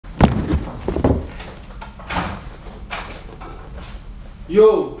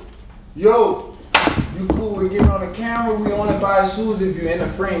Yo, you cool with getting on the camera? We only buy shoes if you're in the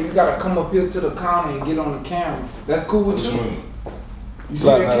frame. You gotta come up here to the counter and get on the camera. That's cool with you? You see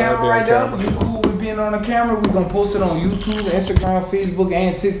that camera right there? You cool with being on the camera? We gonna post it on YouTube, Instagram, Facebook,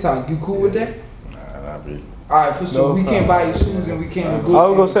 and TikTok. You cool with that? Nah, not really. Alright, for sure. We can't buy your shoes and we can't negotiate.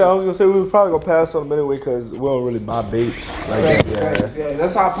 I was gonna say we was probably gonna pass on them anyway because we don't really buy babes. Like yeah,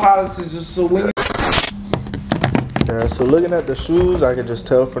 that's our policy. Just so when you so looking at the shoes, I can just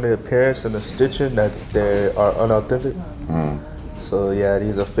tell from the appearance and the stitching that they are unauthentic. So yeah,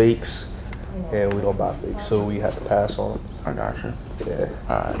 these are fakes, and we don't buy fakes, so we have to pass on them. I got you. Yeah.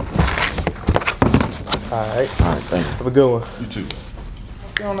 Alright. Alright, Thank you. have a good one. You too.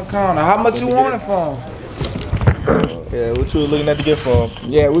 get on the counter, how much you want it from? Yeah, what you looking at to get from?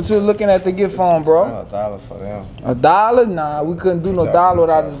 Yeah, what you looking at to get from, bro? $1 for them. $1? Nah, we couldn't do no dollar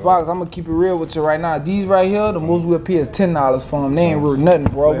without this box. I'm gonna keep it real with you right now. These right here, the most we'll pay is $10 for them. They ain't worth nothing,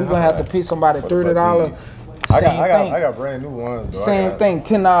 bro. We gonna have to pay somebody $30. I got brand new ones. Though. Same thing,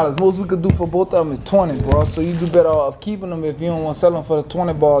 $10. Most we could do for both of them is 20, bro. So you do better off keeping them if you don't want to sell them for the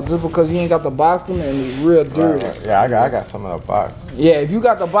 20 ball, just because you ain't got the box them and it's real dirty. Right. Yeah, I got some in the box. Yeah, if you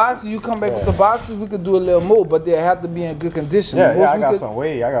got the boxes, you come back with the boxes, we could do a little more, but they have to be in good condition. Yeah, I got some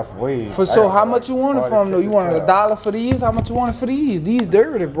weight. For sure, how much you want it from though? You want $1 for these? How much you want it for these? These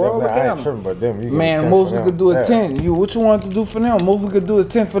dirty, bro. Look at them. But them, man, most we could do is 10. What you want to do for them? Most we could do is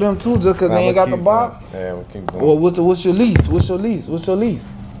 10 for them too, just because they ain't got the box. Yeah, we keep going. Well, what's your lease? What's your lease?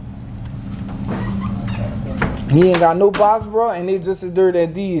 He ain't got no box, bro, and they just as dirty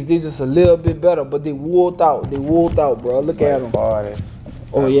as these. They just a little bit better, but they wore out. Bro. Look at them.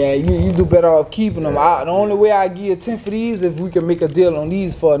 Oh yeah, you do better off keeping them. The only way I give you 10 for these if we can make a deal on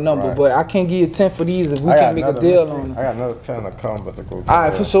these for a number, but I can't give you 10 for these if we can't make a deal on them. I got another pen to come, but to go.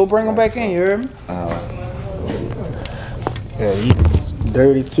 Alright, for sure, bring them back in. You heard me? Yeah, he's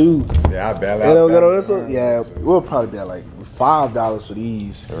dirty too. Yeah, I barely. They don't got on this one? Yeah, we'll probably be at like $5 for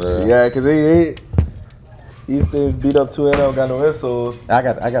these. Really? Yeah, cause he says beat up too and they don't got no insoles. I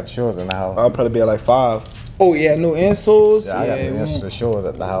got shorts in the house. I'll probably be at like 5. Oh yeah, no insoles. Yeah, I got the shorts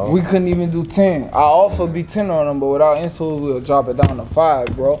at the house. We couldn't even do 10. Our offer be 10 on them, but without insoles, we'll drop it down to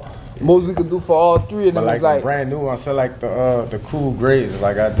 5, bro. Most we could do for all 3 of them but is like brand new ones. So like the cool grades, if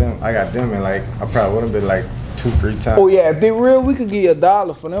I got them, and like I probably would've been like 2-3 times. Oh yeah, if they real, we could give you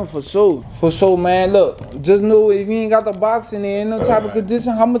 $1 for them for sure. For sure, man. Look, just know if you ain't got the box and they in no type of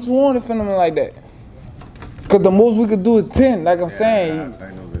condition, how much you want it for them like that? Cause the most we could do is 10, like I'm saying.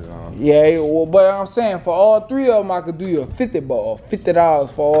 Yeah, well, but I'm saying for all 3 of them, I could do you a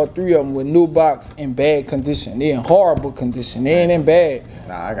 $50 for all 3 of them with no box in bad condition. They in horrible condition. They ain't in bad.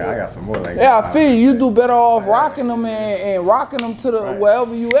 Nah, I got some more like that. Yeah, I feel you do better off rocking them and rocking them to the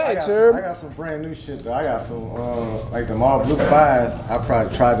wherever you at, sir. I got some brand new shit though. I got some like them all blue 5s. I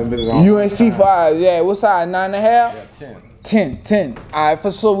probably tried them bitches on. UNC 5, yeah. What size? 9.5? Yeah, 10. 10. All right,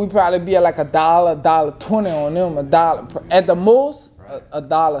 for sure, we probably be at like $1, $1.20 on them, $1 at the most,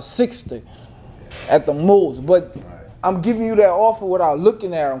 $1.60 at the most. But I'm giving you that offer without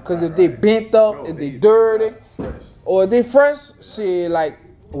looking at them, cause if they bent up, if they dirty, or if they fresh, shit, like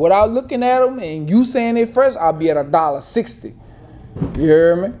without looking at them and you saying they fresh, I'll be at $1.60. You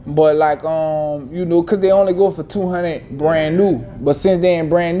hear me? But like you know, cause they only go for 200 brand new. But since they ain't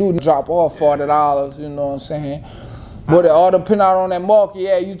brand new, drop off $40. You know what I'm saying? But it all depend out on that market.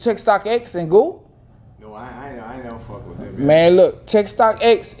 Yeah, you check StockX and go. No, I ain't never fuck with them. Man, look, check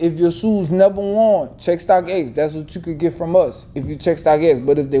StockX. If your shoes never worn, check StockX. That's what you could get from us if you check StockX.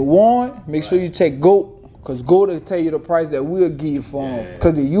 But if they worn, make sure you check GOAT, cause GOAT will tell you the price that we'll give you for them,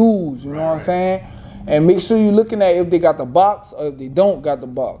 cause they used. You know what I'm saying? And make sure you're looking at if they got the box or if they don't got the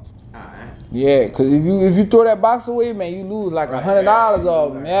box. Yeah, cause if you throw that box away, man, you lose like $100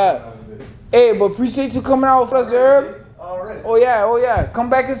 off them. Yeah. Hey, but appreciate you coming out with us, you heard me? Already. Oh yeah. Come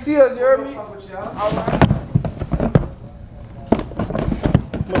back and see us, you heard me? All right.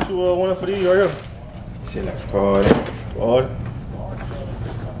 How much you want for these right here? Shit like 40.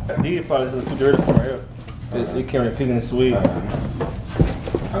 These probably too dirty for right here. They carry clean and sweet.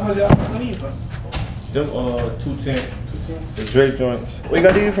 How much y'all need for? Them 210. The Drake joints. Where you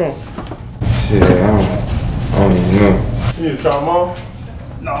got these from? Shit, I don't even know. You need to try them all?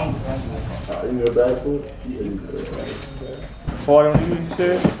 No. You need a bag for it? 40 on these, you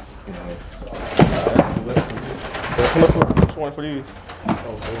said? How much one for these?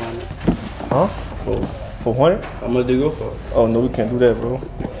 Oh, 400. Huh? 400? How much they go for? Oh no, we can't do that, bro.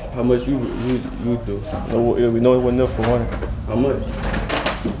 How much you do? No, we know it wasn't enough for 100. How much?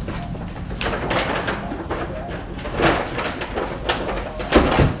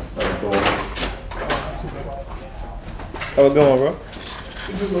 How it going, bro?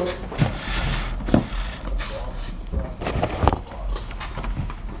 What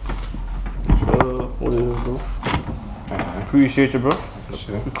is it, bro? Appreciate you, bro.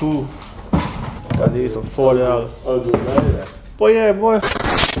 Sure. You cool. Got these for $40. Boy, yeah, boy.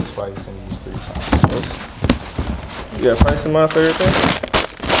 That's why you send these 3 times. You got price in mind for everything?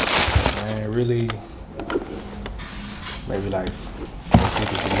 Man, really, maybe like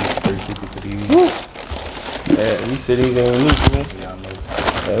 450 for these, 350 for these. Yeah, we said these ain't loose, bro. Yeah, I know.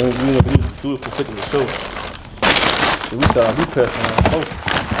 Yeah, we do it for 50 for sure. So we saw we pressing on post.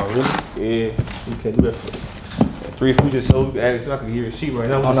 Oh, really? Yeah, we can't do that for 3. We just sold. Actually, I can hear a sheet right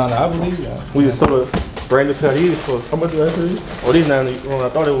now. Oh, no, I believe you. We just sold a brand new pair of these for. How much do I say? Oh, these not. I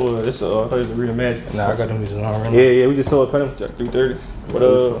thought it was. This. I thought it was a real magic. Nah, I got them just on right now. Yeah, we just sold a pair of them for 330. But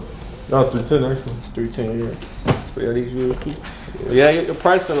No, 310 actually. 310. Yeah. But yeah, these yours too. Yeah, your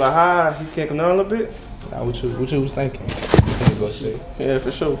price is a little high. You can't come down a little bit. Nah, what you was thinking? You go shit. Yeah,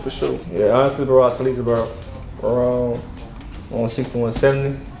 for sure. Yeah, honestly, bro, I sell these about around 160,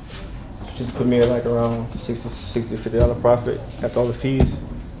 170. Just put me at like around $60, $50 profit after all the fees.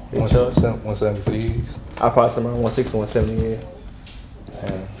 170 for these. I probably sell around 160, 170, yeah.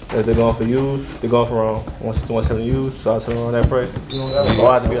 If they're going for used, they're going for around 160, 170 used, so I sell around that price. So I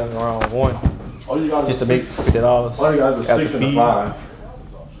have to be like around 1 just to make $50. All you got is a 6 and a 5.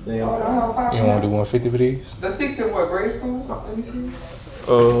 You want to do 150 for these? The 6 in what grade school? Let me see.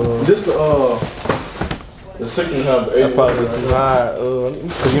 This the 6 and a half, 8. That probably too high.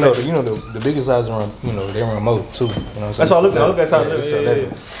 Cause you know the biggest size run, they run most too. You know what I'm saying? That's all I look at. I look at how it's yeah,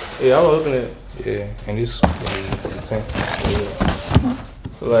 11. yeah, I was looking at. Yeah, and this 10.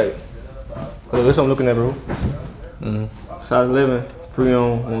 So like, cause that's what I'm looking at, bro. Size 11,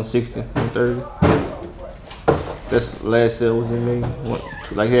 pre-owned, 160, 130. That's last sale was in May.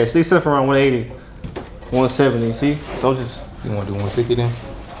 Like yeah, they sell for around 180, 170. See, so I'm just. You want to do 150 then?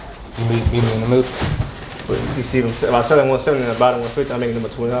 You meet me in the middle. But you see them. If I sell at 170 and I buy it at 150, I'm making them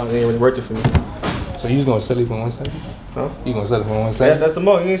at $20. It ain't really worth it for me. So you was gonna sell it for 170? Huh? You gonna sell it for 170? That's the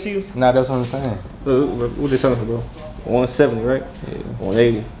most. You ain't see you. Nah, that's what I'm saying. What they selling for, bro? 170, right? Yeah.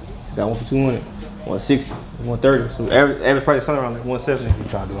 180. Got one for 200. 160, 130. So average price is something around like 170. You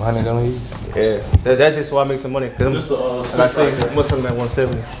trying to do 100 on these? Yeah, that's just why I make some money. Cause This the like I say, I'm gonna sell them at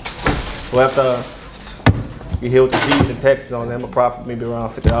 170. So after you hear with the fees and taxes on them, I'm a profit maybe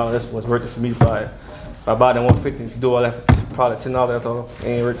around $50. That's what's worth it for me to buy it. If I buy them 150, you do all that for probably $10. That's all. It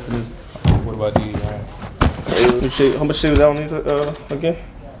ain't worth it for me. What about these, man? How much shit was that on these again?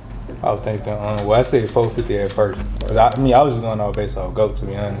 I was thinking, well, I said 450 at first. Cause I was just going off based off GOAT, to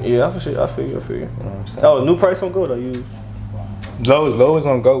be honest. Yeah, I feel you. You know what I'm saying? Oh, new price on gold I use. Lowest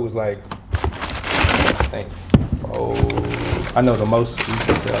on GOAT was like, I think, I know the most. I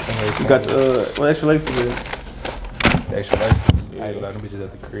think You got the what extra laces with it? the extra license. I ain't gonna let them bitches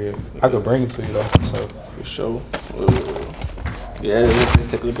at the crib. I could bring it to you though, so. For sure. Yeah, they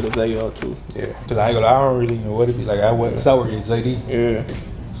take a little bit of value out too. Yeah, cause I ain't gonna, I don't really know what it be like. I work at JD, Yeah.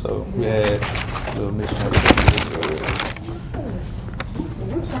 so we had a little mission.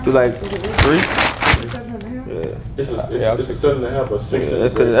 Do like 3? Yeah. It's a 7.5 or 6. Yeah,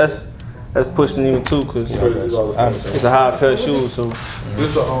 that's pushing even too, cause it's a high pair of shoes, so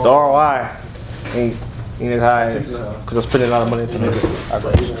This the ROI ain't as high as, cause I'm spending a lot of money to make it. I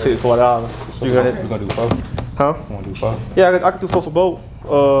got you. $54. You got it? We gonna do 4? Huh? You wanna do 4? Yeah, I can do 4 for both.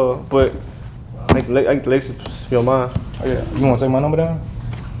 But I think the Lakers if you don't mind. Oh yeah. You wanna take my number down?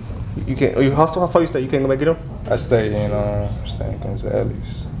 You can't. How far you stay? You can't go back get them? I stay in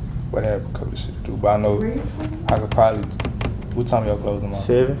Gonzales. What happened? Coach shit to do, but I know I could probably. What time y'all close tomorrow?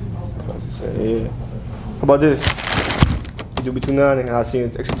 7. Close at 7. Yeah. How about this? You do between 9 and I'll see you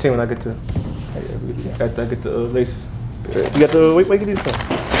in extra 10 when I get to. Yeah, we do. I get the laces. You got the where you get these from?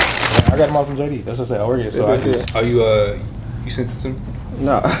 I got them off from JD. That's what I said. I work here, so I just. Oh, you sent it to me?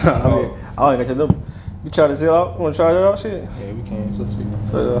 Nah, I mean, I don't even got your number. You try to sell out? Want to try that out? Shit. Yeah, we can. So see.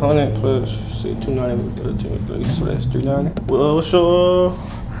 100 plus, say 290 with the 10, so that's 390. Well, what's your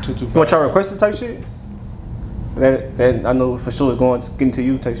 225. You want to try requesting type shit? That I know for sure it's going getting to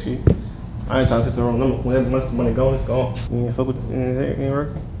you type shit. I ain't trying to set the wrong number. Whenever once the money gone, it's gone. You ain't fuck with it ain't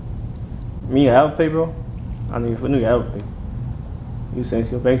working. Me and Apple Pay, bro. I need Apple Pay. You saying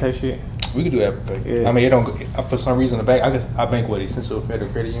it's your bank type shit? We could do Apple Pay. Yeah. I mean, it don't. For some reason, the bank. I bank with Essential Federal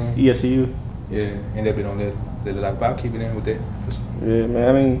Credit Union. EFCU. Yeah, and they've been on that. Like, I'll keep it in with that. For some. Yeah, man.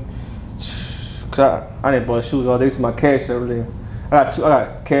 I mean, cause I didn't buy shoes all day. So my cash every day. I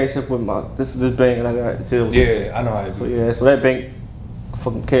got cash up with my this bank and I got Silver. Yeah, I know how it is. So yeah, so that bank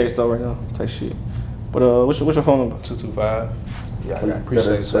fucking cash out right now type shit. But what's your phone number? 225. Yeah, I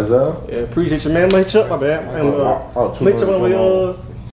appreciate it. That's up. Yeah, appreciate you, man. I'm gonna hit you up, my bad. I'm gonna hit you up on the way,